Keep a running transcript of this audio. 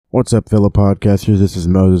What's up, fellow podcasters? This is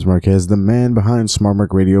Moses Marquez, the man behind SmartMark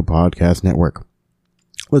Radio Podcast Network.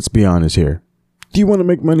 Let's be honest here. Do you want to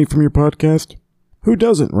make money from your podcast? Who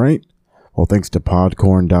doesn't, right? Well, thanks to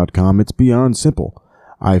Podcorn.com, it's beyond simple.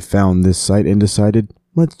 I found this site and decided,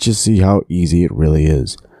 let's just see how easy it really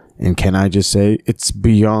is. And can I just say, it's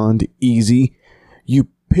beyond easy? You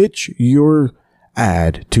pitch your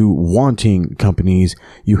ad to wanting companies,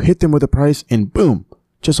 you hit them with a price, and boom,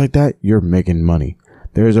 just like that, you're making money.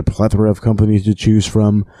 There's a plethora of companies to choose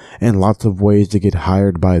from and lots of ways to get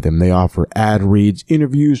hired by them. They offer ad reads,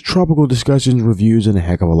 interviews, tropical discussions, reviews, and a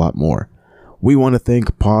heck of a lot more. We want to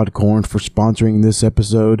thank Podcorn for sponsoring this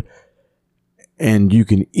episode, and you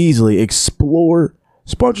can easily explore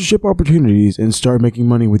sponsorship opportunities and start making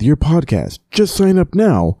money with your podcast. Just sign up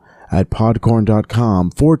now at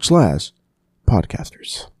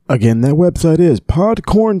podcorn.com/podcasters. Again, that website is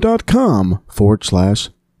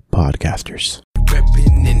podcorn.com/podcasters.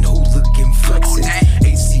 Reppin' and hooligan flexin'.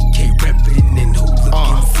 ACK reppin' and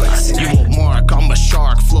hooligan flexin'. You a mark, I'm a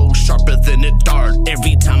shark, flow sharper than a dart.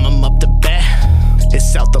 Every time I'm up to bat,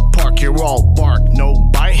 it's out the park, you're all bark, no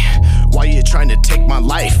bite. Why you trying to take my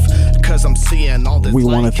life? Cause I'm seeing all this. We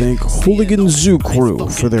want to thank Hooligan Zoo Crew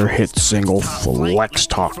for their hit single Flex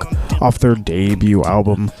Talk off their debut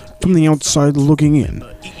album From the Outside Looking In.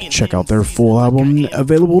 Check out their full album,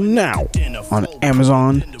 available now on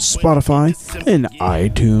Amazon, Spotify, and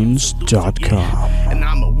iTunes.com. And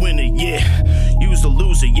I'm a winner, yeah. You's a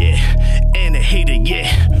loser, yeah. And a hater,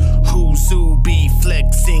 yeah. Who's who be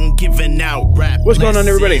flexing, giving out rap. What's going on,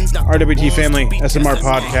 everybody? RWT family, SMR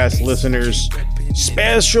podcast listeners.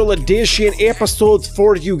 Special edition episodes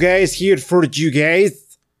for you guys, here for you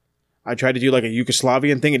guys. I tried to do like a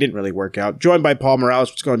Yugoslavian thing. It didn't really work out. Joined by Paul Morales.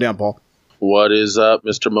 What's going down, Paul? What is up,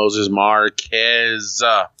 Mr. Moses Marquez?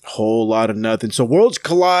 Whole lot of nothing. So Worlds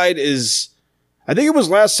Collide is, I think it was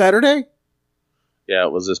last Saturday? Yeah,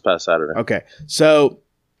 it was this past Saturday. Okay. So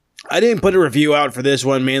I didn't put a review out for this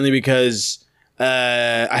one mainly because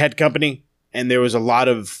I had company and there was a lot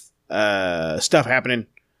of stuff happening.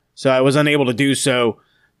 So I was unable to do so.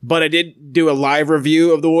 But I did do a live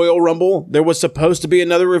review of the Royal Rumble. There was supposed to be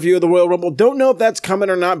another review of the Royal Rumble. Don't know if that's coming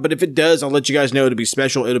or not, but if it does, I'll let you guys know. It'll be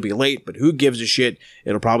special. It'll be late, but who gives a shit?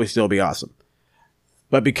 It'll probably still be awesome.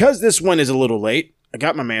 But because this one is a little late, I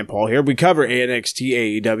got my man Paul here. We cover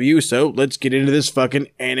NXT AEW, so let's get into this fucking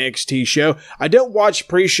NXT show. I don't watch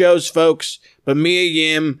pre-shows, folks, but Mia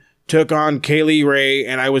Yim took on Kaylee Ray,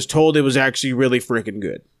 and I was told it was actually really freaking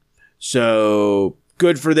good. So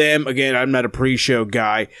good for them. Again, I'm not a pre-show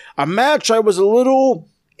guy. A match I was a little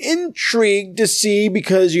intrigued to see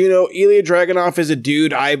because, you know, Ilya Dragunov is a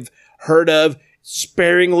dude I've heard of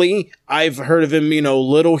sparingly. I've heard of him, you know,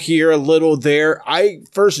 little here, a little there. I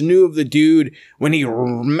first knew of the dude when he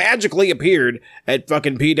magically appeared at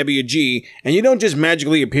fucking PWG. And you don't just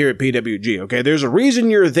magically appear at PWG, okay? There's a reason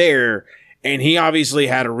you're there. And he obviously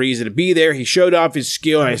had a reason to be there. He showed off his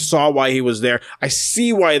skill, and I saw why he was there. I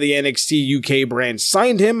see why the NXT UK brand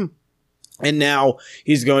signed him. And now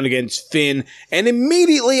he's going against Finn. And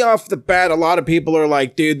immediately off the bat, a lot of people are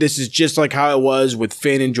like, dude, this is just like how it was with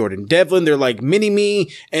Finn and Jordan Devlin. They're like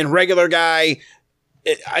mini-me and regular guy.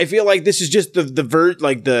 I feel like this is just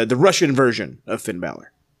the Russian version of Finn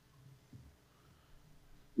Balor.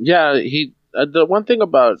 Yeah, the one thing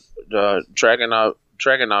about Dragunov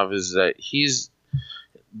is that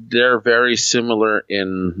they're very similar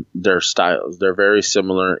in their styles. They're very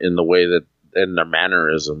similar in the way that, in their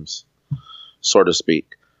mannerisms, so to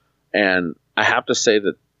speak. And I have to say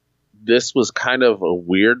that this was kind of a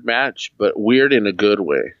weird match, but weird in a good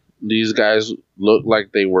way. These guys looked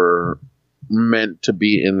like they were meant to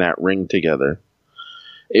be in that ring together.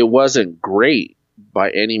 It wasn't great by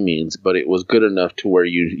any means, but it was good enough to where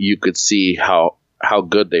you could see how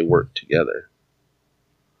good they worked together.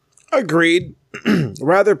 Agreed.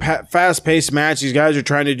 Rather fast-paced match. These guys are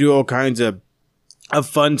trying to do all kinds of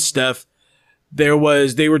fun stuff. They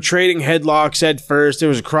were trading headlocks at first. There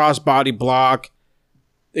was a crossbody block.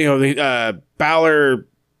 You know, Balor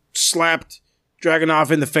slapped Dragunov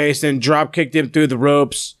in the face and drop kicked him through the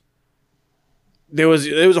ropes. There was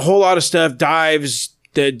a whole lot of stuff. Dives.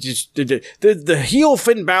 The heel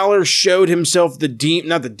Finn Balor showed himself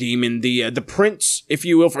the prince, if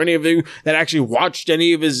you will, for any of you that actually watched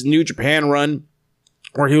any of his New Japan run,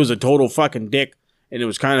 where he was a total fucking dick, and it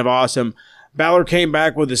was kind of awesome. Balor came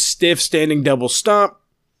back with a stiff standing double stomp.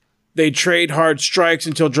 They trade hard strikes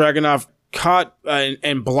until Dragunov caught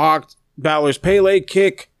and blocked Balor's Pele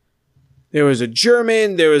kick. There was a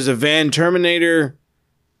German, there was a Van Terminator,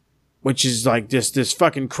 which is like this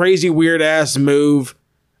fucking crazy weird ass move.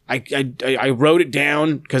 I wrote it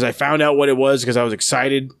down because I found out what it was because I was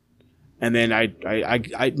excited And then I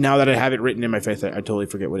now that I have it written in my face, I totally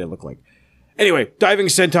forget what it looked like. Anyway, diving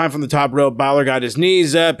senton from the top rope. Balor got his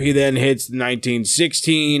knees up. He then hits the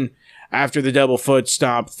 1916 after the double foot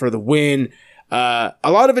stomp for the win. A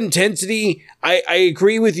lot of intensity. I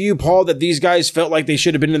agree with you, Paul, that these guys felt like they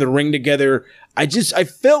should have been in the ring together. I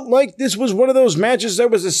felt like this was one of those matches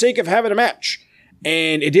that was the sake of having a match.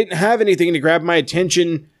 And it didn't have anything to grab my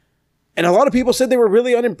attention. And a lot of people said they were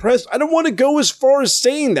really unimpressed. I don't want to go as far as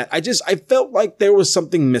saying that. I felt like there was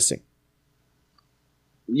something missing.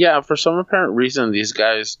 Yeah, for some apparent reason, these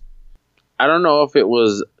guys, I don't know if it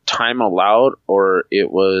was time allowed or it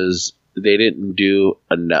was they didn't do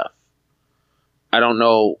enough. I don't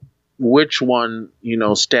know which one,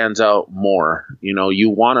 stands out more. You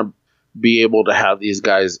want to be able to have these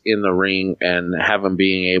guys in the ring and have them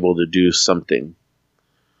being able to do something,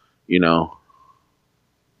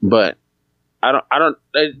 But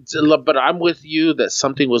but I'm with you that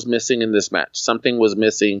something was missing in this match. Something was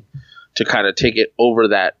missing to kind of take it over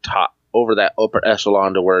that upper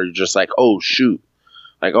echelon to where you're just like, oh shoot,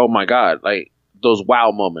 like, oh my God, like those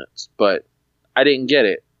wow moments. But I didn't get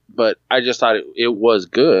it, but I just thought it was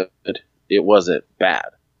good. It wasn't bad.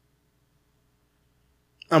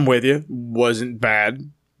 I'm with you. Wasn't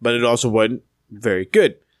bad, but it also wasn't very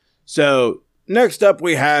good. So next up,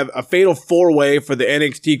 we have a fatal 4-way for the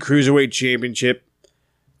NXT Cruiserweight Championship.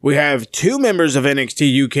 We have 2 members of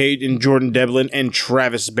NXT UK in Jordan Devlin and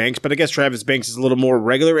Travis Banks, but I guess Travis Banks is a little more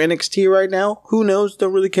regular NXT right now. Who knows?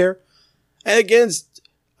 Don't really care. And against,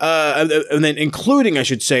 and then including, I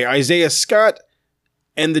should say, Isaiah Scott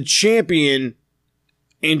and the champion,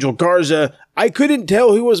 Angel Garza. I couldn't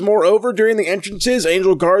tell who was more over during the entrances,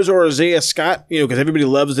 Angel Garza or Isaiah Scott, because everybody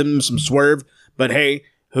loves them some Swerve, but hey,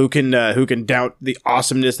 who can doubt the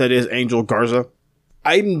awesomeness that is Angel Garza?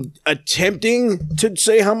 I'm attempting to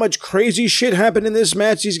say how much crazy shit happened in this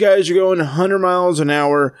match. These guys are going 100 miles an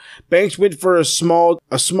hour. Banks went for a small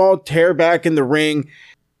tear back in the ring,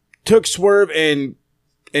 took Swerve and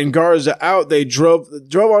Garza out. They drove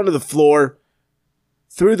onto the floor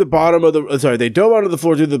through the bottom of the. They dove onto the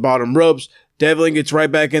floor through the bottom ropes. Devlin gets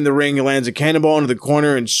right back in the ring and lands a cannonball into the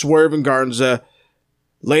corner, and Swerve and Garza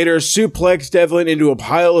later suplex Devlin into a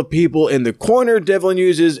pile of people in the corner. Devlin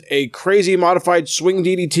uses a crazy modified swing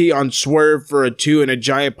DDT on Swerve for a 2 and a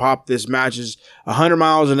giant pop. This match is 100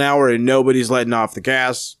 miles an hour and nobody's letting off the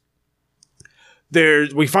gas.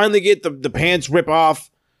 We finally get the pants rip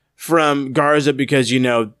off from Garza because,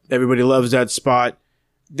 everybody loves that spot.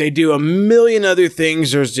 They do a million other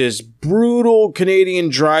things. There's this brutal Canadian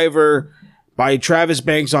driver by Travis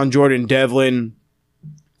Banks on Jordan Devlin.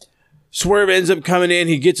 Swerve ends up coming in.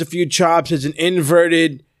 He gets a few chops. It's an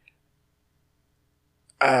inverted.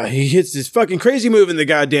 He hits this fucking crazy move in the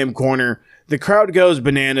goddamn corner. The crowd goes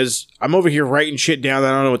bananas. I'm over here writing shit down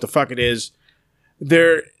that I don't know what the fuck it is.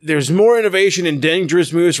 There's more innovation and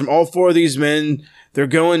dangerous moves from all 4 of these men. They're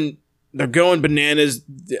going bananas.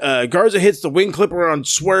 Garza hits the wing clipper on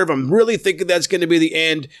Swerve. I'm really thinking that's going to be the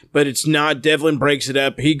end, but it's not. Devlin breaks it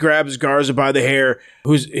up. He grabs Garza by the hair.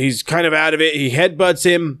 He's kind of out of it. He headbutts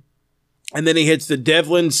him. And then he hits the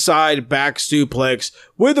Devlin side back suplex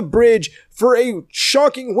with a bridge for a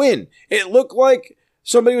shocking win. It looked like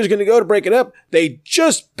somebody was going to go to break it up. They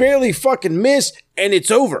just barely fucking missed, and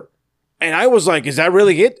it's over. And I was like, is that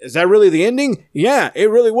really it? Is that really the ending? Yeah, it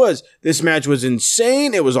really was. This match was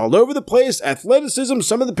insane. It was all over the place. Athleticism.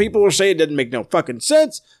 Some of the people were saying it didn't make no fucking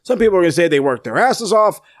sense. Some people are going to say they worked their asses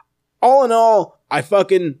off. All in all, I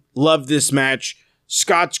fucking love this match.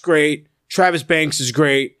 Scott's great. Travis Banks is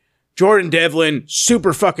great. Jordan Devlin,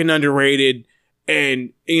 super fucking underrated.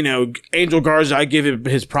 And, Angel Garza, I give him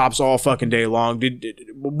his props all fucking day long.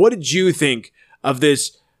 What did you think of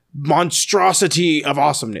this monstrosity of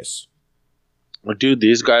awesomeness? Dude,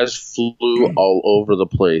 these guys flew all over the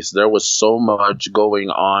place. There was so much going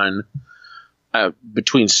on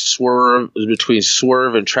between Swerve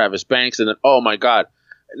and Travis Banks. And then, oh my God.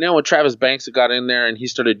 And then when Travis Banks got in there and he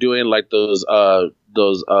started doing like those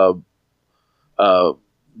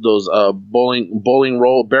bowling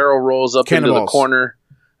roll barrel rolls up into the corner,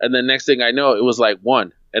 and then next thing I know, it was like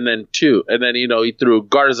 1 and then 2, and then he threw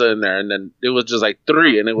Garza in there, and then it was just like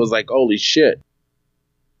 3, and it was like holy shit.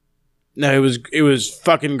 No, it was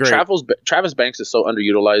fucking great. Travis Banks is so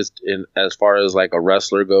underutilized in as far as like a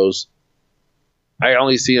wrestler goes. I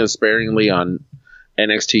only see him sparingly on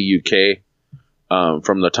NXT UK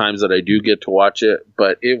from the times that I do get to watch it,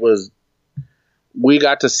 but we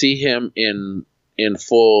got to see him in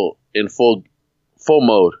full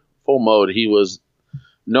mode. He was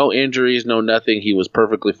no injuries, no nothing. He was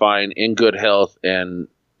perfectly fine, in good health, and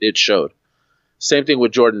it showed. Same thing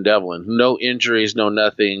with Jordan Devlin. No injuries, no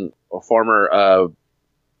nothing. former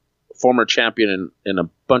champion in a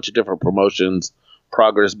bunch of different promotions,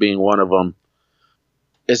 Progress being one of them.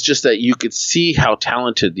 It's just that you could see how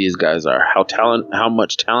talented these guys are, how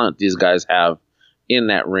much talent these guys have in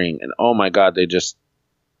that ring. And oh my God, they just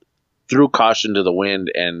threw caution to the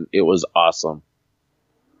wind, and it was awesome.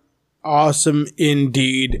 Awesome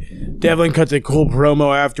indeed. Devlin cuts a cool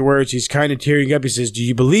promo afterwards. He's kind of tearing up. He says, "Do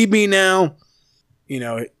you believe me now?" You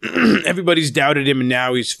know, everybody's doubted him, and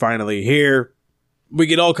now he's finally here. We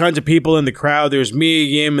get all kinds of people in the crowd. There's Mia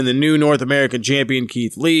Yim and the new North American champion,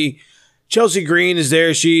 Keith Lee. Chelsea Green is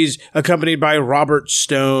there. She's accompanied by Robert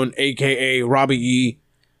Stone, a.k.a. Robbie E.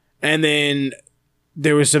 And then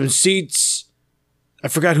there was some seats. I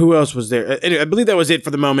forgot who else was there. Anyway, I believe that was it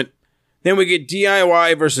for the moment. Then we get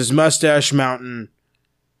DIY versus Mustache Mountain.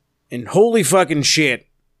 And holy fucking shit.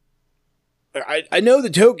 I know the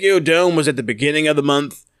Tokyo Dome was at the beginning of the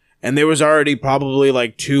month, and there was already probably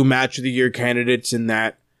like 2 Match of the Year candidates in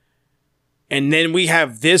that. And then we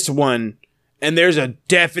have this one, and there's a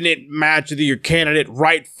definite Match of the Year candidate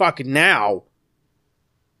right fucking now.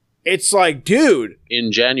 It's like, dude.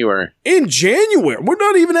 In January. We're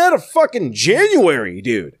not even out of fucking January,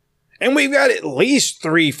 dude. And we've got at least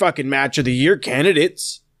 3 fucking Match of the Year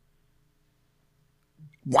candidates.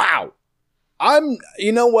 Wow.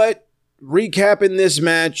 You know what? Recapping this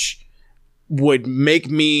match would make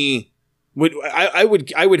me, I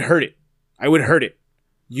would hurt it. I would hurt it.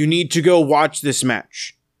 You need to go watch this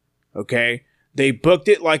match. Okay? They booked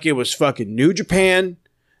it like it was fucking New Japan.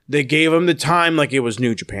 They gave them the time like it was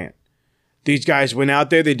New Japan. These guys went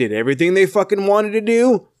out there, they did everything they fucking wanted to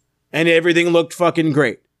do, and everything looked fucking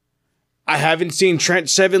great. I haven't seen Trent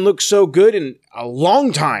Seven look so good in a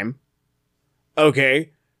long time.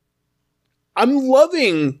 Okay? I'm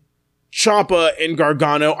loving Ciampa and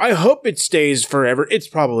Gargano. I hope it stays forever. It's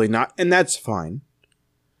probably not, and that's fine.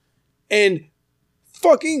 And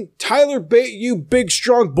fucking Tyler Bate, you big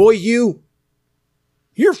strong boy,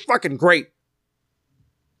 you're fucking great.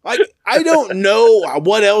 Like, I don't know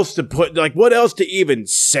what else to put, like, what else to even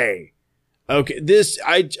say. Okay, this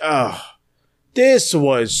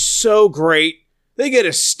was so great. They get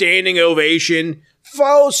a standing ovation.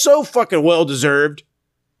 So fucking well deserved.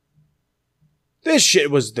 This shit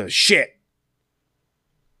was the shit.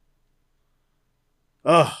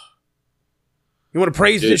 Ugh. You want to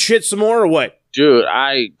praise this shit some more or what? Dude,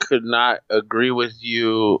 I could not agree with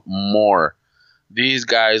you more. These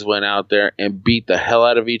guys went out there and beat the hell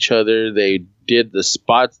out of each other. They did the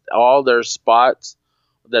spots, all their spots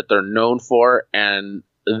that they're known for, and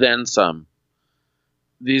then some.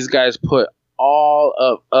 These guys put all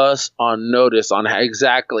of us on notice on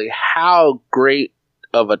exactly how great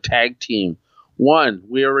of a tag team. 1,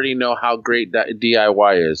 we already know how great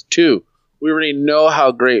DIY is. 2, we already know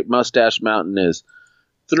how great Mustache Mountain is.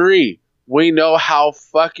 3, we know how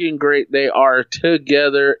fucking great they are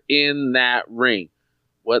together in that ring.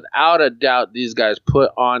 Without a doubt, these guys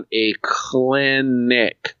put on a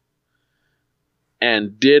clinic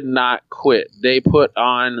and did not quit. They put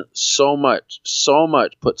on so much,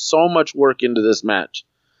 put so much work into this match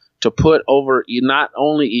to put over not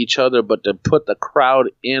only each other, but to put the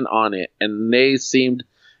crowd in on it. And they seemed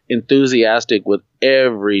enthusiastic with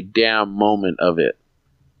every damn moment of it.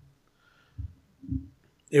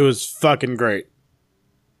 It was fucking great.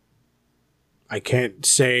 I can't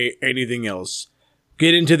say anything else.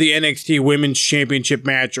 Get into the NXT Women's Championship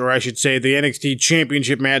match, or I should say the NXT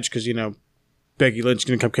Championship match, because, you know, Becky Lynch is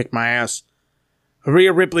going to come kick my ass.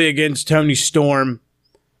 Rhea Ripley against Toni Storm.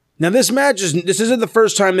 Now, this isn't the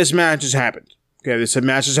first time this match has happened. Okay, this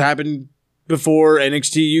match has happened before,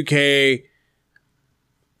 NXT UK,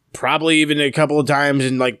 probably even a couple of times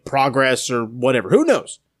in, like, Progress or whatever. Who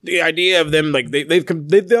knows? The idea of them, like, they've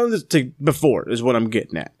done this before is what I'm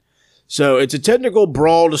getting at. So, it's a technical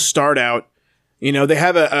brawl to start out. You know, they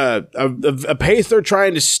have a pace they're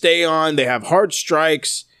trying to stay on. They have hard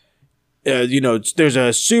strikes. You know, there's a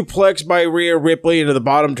suplex by Rhea Ripley into the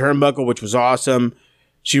bottom turnbuckle, which was awesome.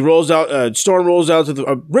 She rolls out, Storm rolls out to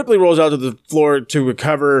the, Ripley rolls out to the floor to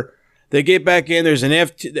recover. They get back in. There's an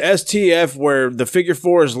STF where the figure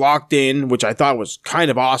 4 is locked in, which I thought was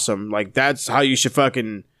kind of awesome. Like, that's how you should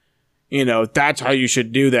fucking, you know, that's how you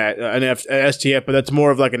should do that. An STF, but that's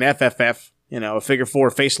more of like an FFF, you know, a figure 4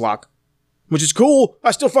 face lock. Which is cool.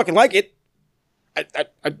 I still fucking like it.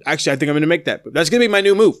 Actually, I think I'm going to make that. That's going to be my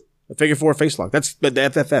new move. The figure 4 face lock. That's the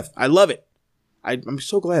FFF. I love it. I'm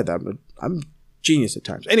so glad that I'm genius at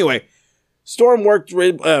times. Anyway, Storm worked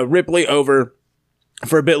Ripley over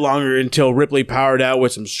for a bit longer until Ripley powered out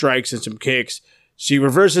with some strikes and some kicks. She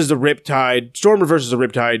reverses the Riptide. Storm reverses the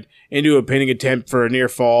Riptide into a pinning attempt for a near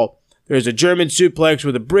fall. There's a German suplex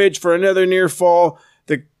with a bridge for another near fall.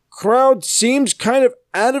 The crowd seems kind of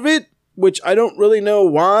out of it, which I don't really know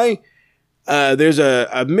why. There's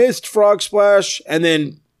a missed frog splash, and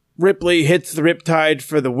then Ripley hits the Riptide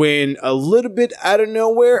for the win a little bit out of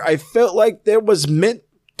nowhere. I felt like there was meant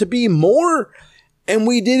to be more, and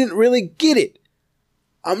we didn't really get it.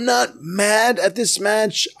 I'm not mad at this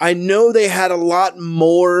match. I know they had a lot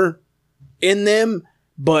more in them,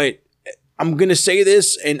 but I'm going to say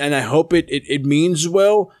this, and I hope it means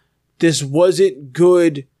well. This wasn't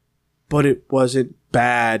good, but it wasn't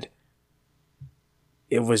bad.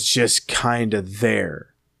 It was just kind of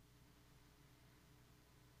there.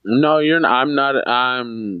 No, you're not. I'm not.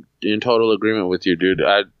 I'm in total agreement with you, dude.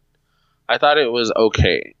 I thought it was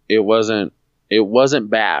okay. It wasn't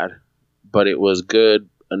bad, but it was good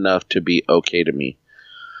enough to be okay to me.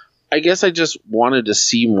 I guess I just wanted to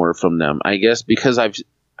see more from them. I guess because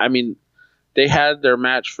they had their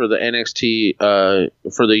match for the NXT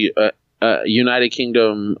for the United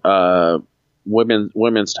Kingdom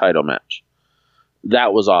women's title match.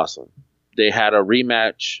 That was awesome. They had a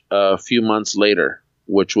rematch a few months later,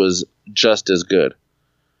 which was just as good,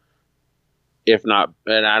 if not.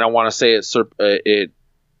 And I don't want to say it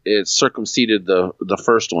circumseded the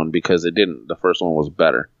first one, because it didn't. The first one was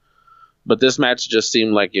better, but this match just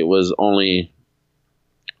seemed like it was only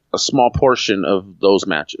a small portion of those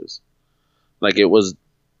matches. Like it was.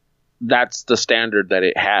 That's the standard that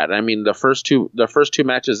it had. I mean, the first two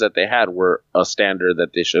matches that they had were a standard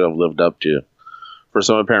that they should have lived up to. For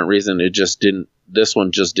some apparent reason, it just didn't. This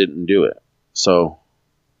one just didn't do it. So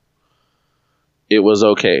it was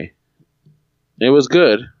okay. It was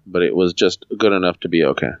good, but it was just good enough to be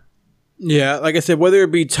okay. Yeah, like I said, whether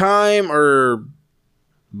it be time or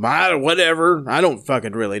whatever, I don't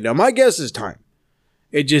fucking really know. My guess is time.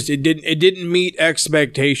 It didn't meet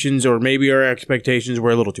expectations, or maybe our expectations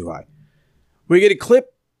were a little too high. We get a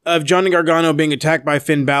clip of Johnny Gargano being attacked by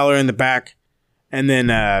Finn Balor in the back, and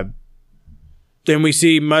then we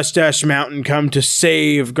see Mustache Mountain come to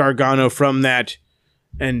save Gargano from that,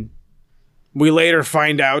 and we later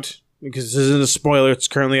find out, because this isn't a spoiler, it's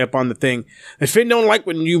currently up on the thing, that Finn don't like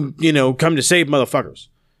when you come to save motherfuckers.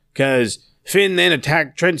 Because Finn then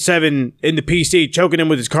attacked Trent Seven in the PC, choking him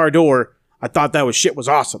with his car door. I thought that shit was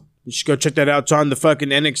awesome. You should go check that out. It's on the fucking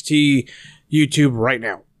NXT YouTube right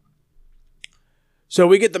now. So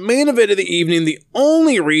we get the main event of the evening. The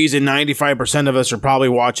only reason 95% of us are probably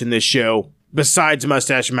watching this show, besides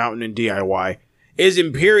Mustache Mountain and DIY, is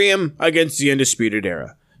Imperium against the Undisputed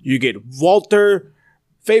Era. You get Walter,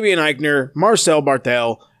 Fabian Eichner, Marcel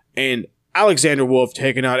Barthel, and Alexander Wolf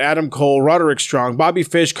taking out Adam Cole, Roderick Strong, Bobby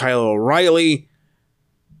Fish, Kyle O'Reilly.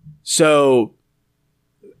 So,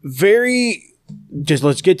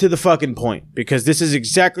 let's get to the fucking point, because this is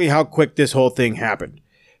exactly how quick this whole thing happened.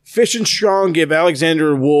 Fish and Strong give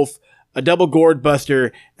Alexander Wolf a double gourd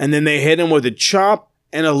buster, and then they hit him with a chop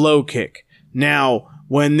and a low kick. Now,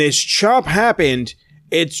 when this chop happened,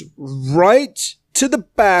 it's right to the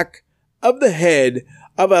back of the head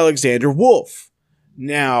of Alexander Wolf.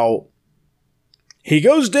 Now, he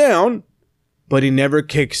goes down, but he never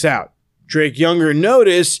kicks out. Drake Younger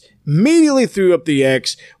noticed, immediately threw up the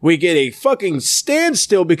X. We get a fucking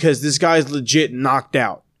standstill because this guy's legit knocked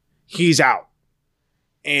out. He's out.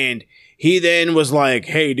 And he then was like,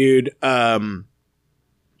 hey, dude,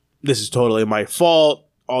 this is totally my fault.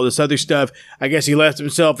 All this other stuff. I guess he left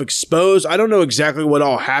himself exposed. I don't know exactly what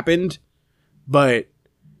all happened, but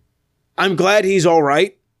I'm glad he's all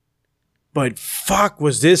right. But fuck,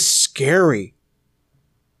 was this scary?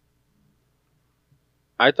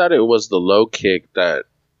 I thought it was the low kick that,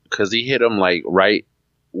 because he hit him like right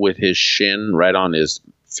with his shin right on his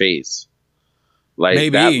face. Like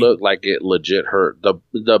maybe. That looked like it legit hurt. The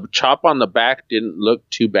chop on the back didn't look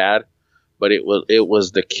too bad, but it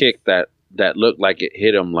was the kick that looked like it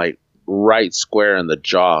hit him like right square in the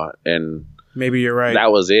jaw, and maybe you're right.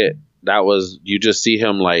 That was it. That was, you just see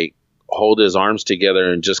him like hold his arms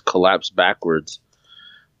together and just collapse backwards.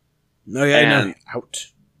 No, yeah, I know. Out.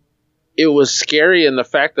 It was scary in the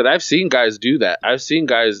fact that I've seen guys do that. I've seen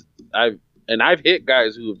guys, I've hit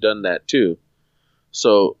guys who have done that too.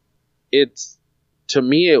 So to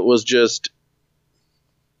me, it was just,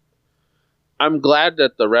 I'm glad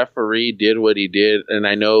that the referee did what he did, and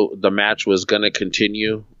I know the match was going to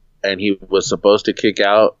continue, and he was supposed to kick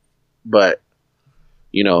out, but,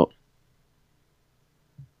 the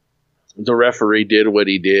referee did what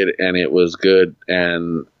he did, and it was good,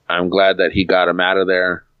 and I'm glad that he got him out of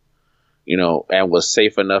there, and was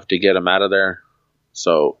safe enough to get him out of there.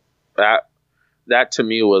 So that to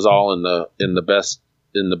me was all in the best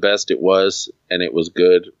it was, and it was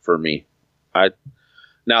good for me. Now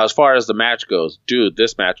Now, as far as the match goes, dude,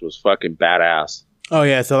 this match was fucking badass. Oh,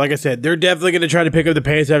 yeah. So, like I said, they're definitely going to try to pick up the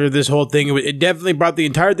pace after this whole thing. It definitely brought the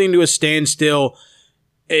entire thing to a standstill.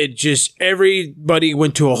 It just, everybody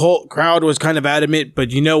went to a halt. Crowd was kind of adamant,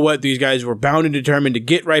 but you know what? These guys were bound and determined to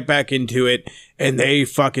get right back into it, and they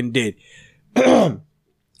fucking did.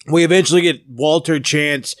 We eventually get Walter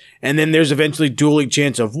chants, and then there's eventually dueling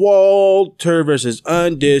chants of Walter versus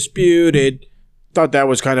Undisputed. Thought that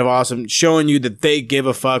was kind of awesome, showing you that they give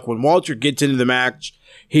a fuck. When Walter gets into the match,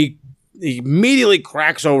 he immediately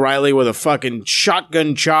cracks O'Reilly with a fucking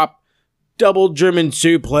shotgun chop, double German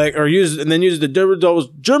suplex, uses the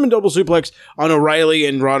German double suplex on O'Reilly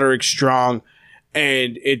and Roderick Strong,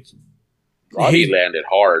 and Roddy landed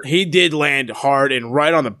hard. He did land hard and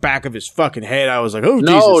right on the back of his fucking head. I was like, oh,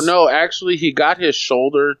 no, Jesus. No, actually, he got his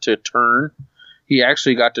shoulder to turn. He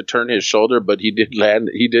actually got to turn his shoulder, but he did land.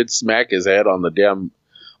 He did smack his head on the damn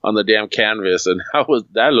canvas, and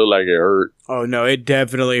that looked like it hurt. Oh no, it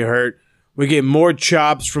definitely hurt. We get more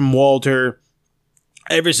chops from Walter.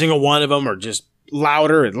 Every single one of them are just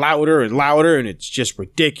louder and louder and louder, and it's just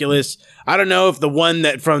ridiculous. I don't know if the one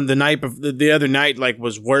that from the night of the other night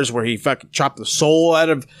was worse, where he fucking chopped the soul out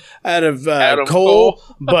of Adam Cole.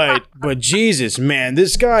 but Jesus, man,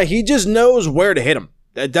 this guy, he just knows where to hit him.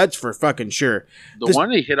 That's for fucking sure. The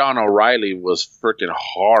one he hit on O'Reilly was freaking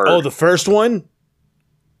hard. Oh, the first one.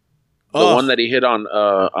 The one that he hit on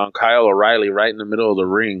Kyle O'Reilly right in the middle of the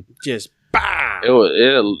ring. Just bah!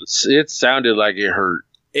 It sounded like it hurt.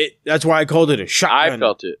 That's why I called it a shotgun. I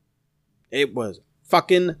felt it. It was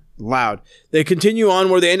fucking loud. They continue on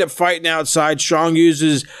where they end up fighting outside. Strong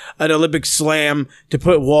uses an Olympic slam to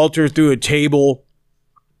put Walter through a table.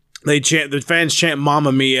 The fans chant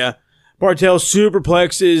Mamma Mia. Bartel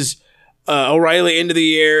superplexes O'Reilly into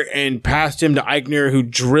the air and past him to Eichner, who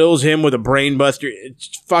drills him with a brainbuster.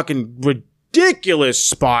 It's fucking ridiculous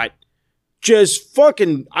spot. Just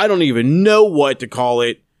fucking, I don't even know what to call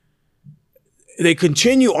it. They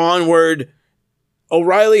continue onward.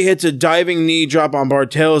 O'Reilly hits a diving knee drop on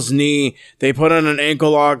Bartel's knee. They put on an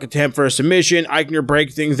ankle lock attempt for a submission. Eichner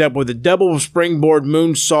breaks things up with a double springboard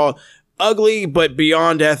moonsault. Ugly, but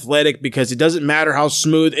beyond athletic, because it doesn't matter how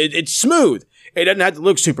smooth. It's smooth. It doesn't have to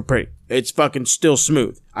look super pretty. It's fucking still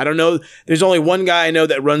smooth. I don't know. There's only one guy I know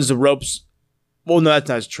that runs the ropes. Well, no, that's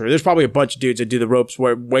not true. There's probably a bunch of dudes that do the ropes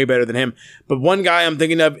way better than him. But one guy I'm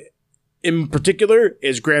thinking of in particular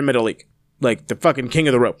is Grand Metalik. Like the fucking king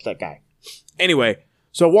of the ropes, that guy. Anyway,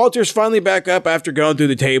 so Walter's finally back up after going through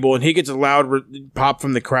the table, and he gets a loud pop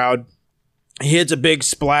from the crowd. He hits a big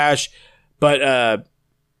splash, but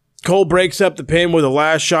Cole breaks up the pin with a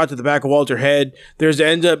last shot to the back of Walter's head.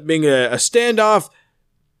 Ends up being a standoff.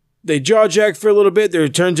 They jaw jack for a little bit. There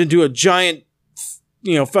it turns into a giant,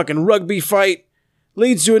 fucking rugby fight.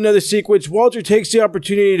 Leads to another sequence. Walter takes the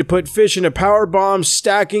opportunity to put Fish in a powerbomb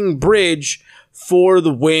stacking bridge for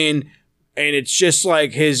the win. And it's just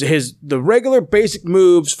like the regular basic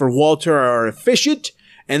moves for Walter are efficient.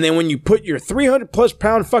 And then when you put your 300 plus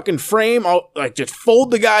pound fucking frame, just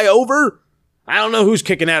fold the guy over. I don't know who's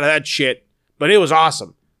kicking out of that shit, but it was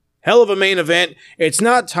awesome. Hell of a main event. It's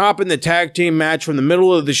not topping the tag team match from the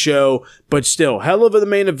middle of the show, but still, hell of a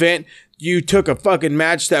main event. You took a fucking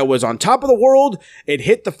match that was on top of the world. It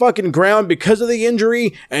hit the fucking ground because of the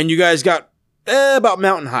injury, and you guys got about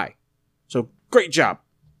mountain high. So, great job.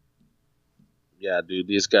 Yeah, dude,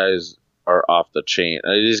 these guys are off the chain.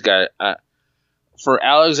 For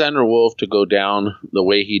Alexander Wolf to go down the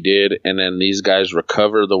way he did, and then these guys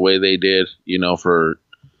recover the way they did,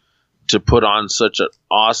 to put on such an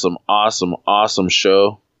awesome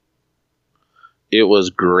show. It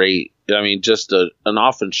was great. I mean, just an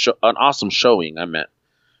awesome showing. I meant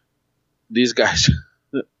these guys.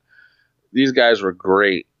 These guys were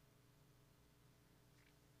great.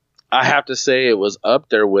 I have to say it was up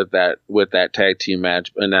there with that tag team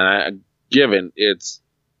match, and then given it's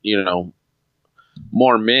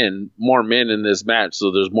more men in this match,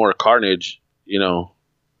 so there's more carnage, in a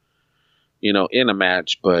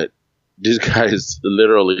match, but these guys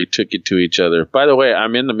literally took it to each other. By the way,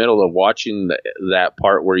 I'm in the middle of watching that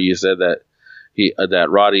part where you said that that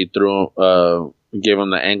Roddy gave him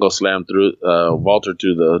the angle slam through Walter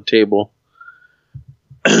to the table.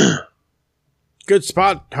 Good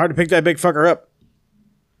spot. Hard to pick that big fucker up.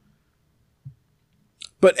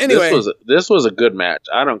 But anyway, this was a good match.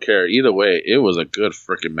 I don't care either way. It was a good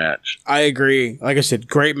freaking match. I agree. Like I said,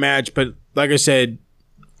 great match. But like I said,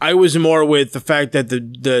 I was more with the fact that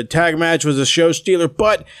the tag match was a show stealer.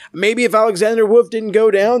 But maybe if Alexander Wolf didn't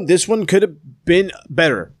go down, this one could have been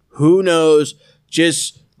better. Who knows?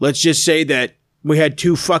 Let's just say that we had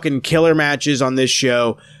two fucking killer matches on this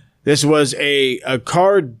show. This was a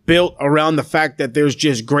card built around the fact that there's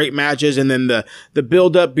just great matches, and then the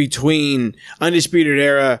build up between Undisputed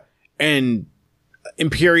Era and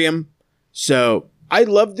Imperium. So I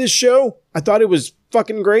loved this show. I thought it was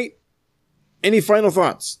fucking great. Any final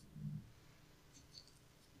thoughts?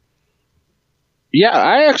 Yeah,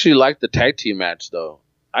 I actually liked the tag team match though.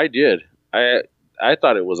 I did. I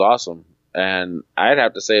thought it was awesome, and I'd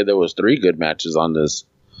have to say there was 3 good matches on this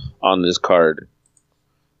card,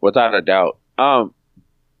 without a doubt. I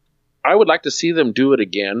would like to see them do it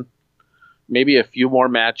again. Maybe a few more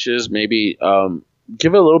matches. Maybe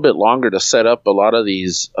give it a little bit longer to set up a lot of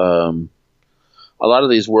these Worlds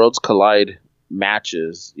Collide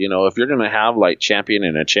matches. You know, if you're gonna have like champion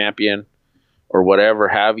and a champion or whatever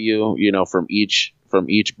have you, you know, from each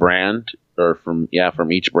brand or from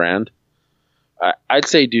each brand, I'd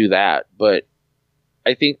say do that. But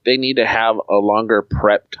I think they need to have a longer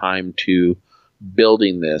prep time to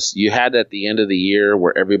building this. You had at the end of the year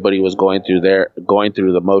where everybody was going through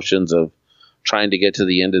the motions of trying to get to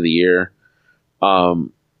the end of the year. I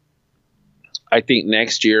think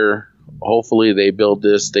next year, hopefully they build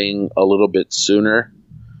this thing a little bit sooner.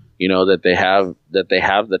 You know, that they have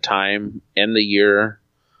the time, end the year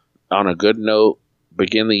on a good note,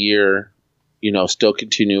 begin the year, you know, still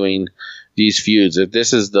continuing these feuds. If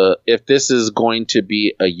this is going to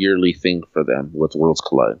be a yearly thing for them with Worlds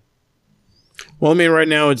Collide. Well, I mean, right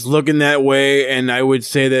now it's looking that way, and I would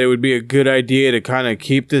say that it would be a good idea to kind of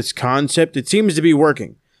keep this concept. It seems to be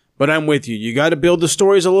working, but I'm with you. You got to build the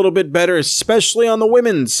stories a little bit better, especially on the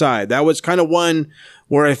women's side. That was kind of one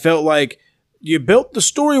where I felt like you built the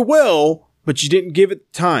story well, but you didn't give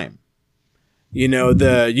it time. You know,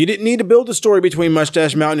 you didn't need to build a story between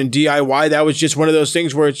Mustache Mountain and DIY. That was just one of those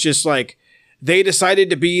things where it's just like they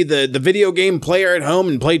decided to be the video game player at home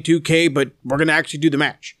and play 2K, but we're going to actually do the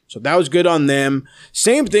match. So that was good on them.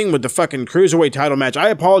 Same thing with the fucking Cruiserweight title match. I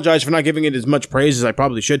apologize for not giving it as much praise as I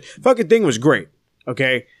probably should. Fucking thing was great.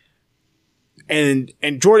 Okay. And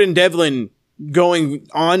Jordan Devlin going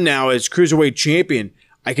on now as Cruiserweight champion.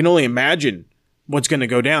 I can only imagine what's going to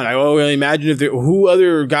go down. I only imagine who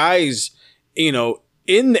other guys, you know,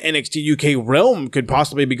 in the NXT UK realm could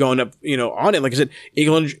possibly be going up, you know, on it. Like I said,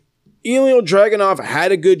 Ilya Dragunov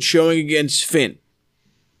had a good showing against Finn.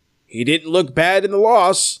 He didn't look bad in the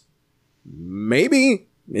loss. Maybe.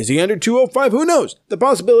 Is he under 205? Who knows? The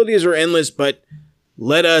possibilities are endless, but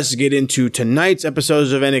let us get into tonight's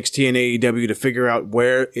episodes of NXT and AEW to figure out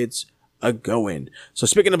where it's a-going. So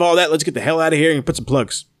speaking of all that, let's get the hell out of here and put some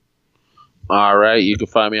plugs. All right. You can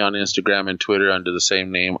find me on Instagram and Twitter under the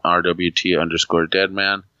same name,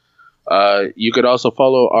 RWT_Deadman. You could also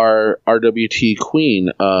follow our RWT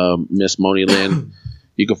queen, Miss Moni Lynn.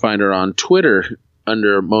 You can find her on Twitter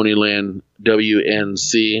under Moni Lynn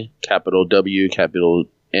WNC, capital W, capital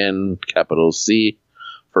N, capital C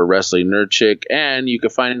for Wrestling Nerd Chick. And you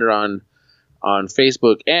can find her on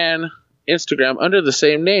Facebook and Instagram under the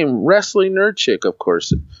same name, Wrestling Nerd Chick, of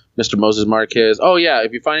course. Mr. Moses Marquez. Oh, yeah.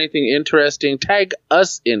 If you find anything interesting, tag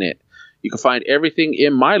us in it. You can find everything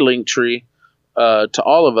in my link tree to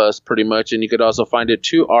all of us, pretty much. And you could also find it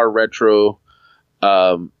to our retro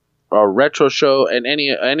show and any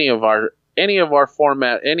of our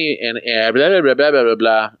format, blah, blah, blah, blah, blah,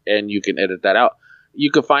 blah, and you can edit that out.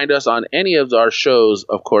 You can find us on any of our shows,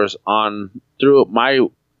 of course, through my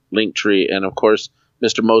link tree. And, of course,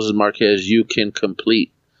 Mr. Moses Marquez, you can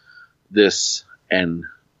complete this and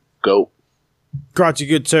go. Grazie,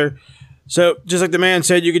 good sir. So, just like the man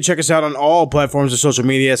said, you can check us out on all platforms of social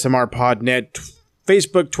media, SMRPodNet,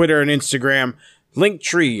 Facebook, Twitter, and Instagram.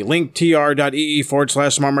 Linktree,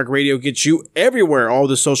 linktr.ee/SmartMarkRadio gets you everywhere. All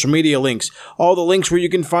the social media links, all the links where you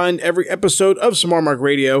can find every episode of Smart Mark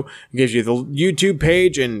Radio. It gives you the YouTube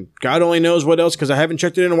page, and God only knows what else, because I haven't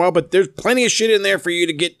checked it in a while, but there's plenty of shit in there for you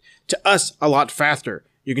to get to us a lot faster.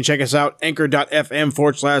 You can check us out,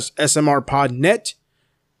 anchor.fm/SMRPodNet,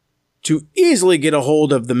 to easily get a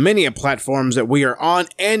hold of the many platforms that we are on.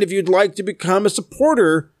 And if you'd like to become a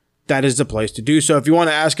supporter, that is the place to do so. If you want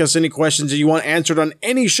to ask us any questions that you want answered on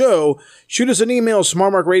any show, shoot us an email,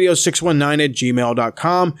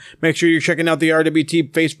 smartmarkradio619@gmail.com. Make sure you're checking out the RWT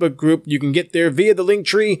Facebook group. You can get there via the link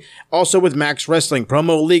tree. Also with Max Wrestling.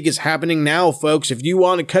 Promo League is happening now, folks. If you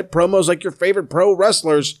want to cut promos like your favorite pro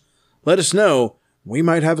wrestlers, let us know. We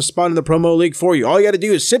might have a spot in the Promo League for you. All you got to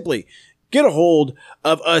do is simply get a hold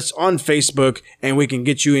of us on Facebook, and we can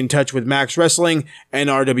get you in touch with Max Wrestling and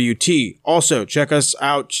RWT. Also, check us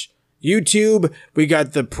out YouTube. We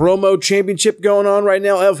got the Promo Championship going on right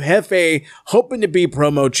now. El Jefe hoping to be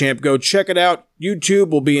Promo Champ. Go check it out.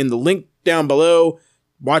 YouTube will be in the link down below.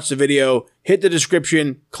 Watch the video. Hit the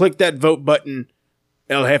description. Click that vote button.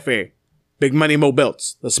 El Jefe. Big Money Mo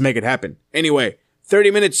Belts. Let's make it happen. Anyway,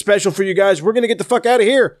 30-minute special for you guys. We're going to get the fuck out of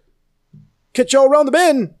here. Catch y'all around the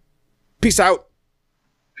bend. Peace out.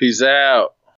 Peace out.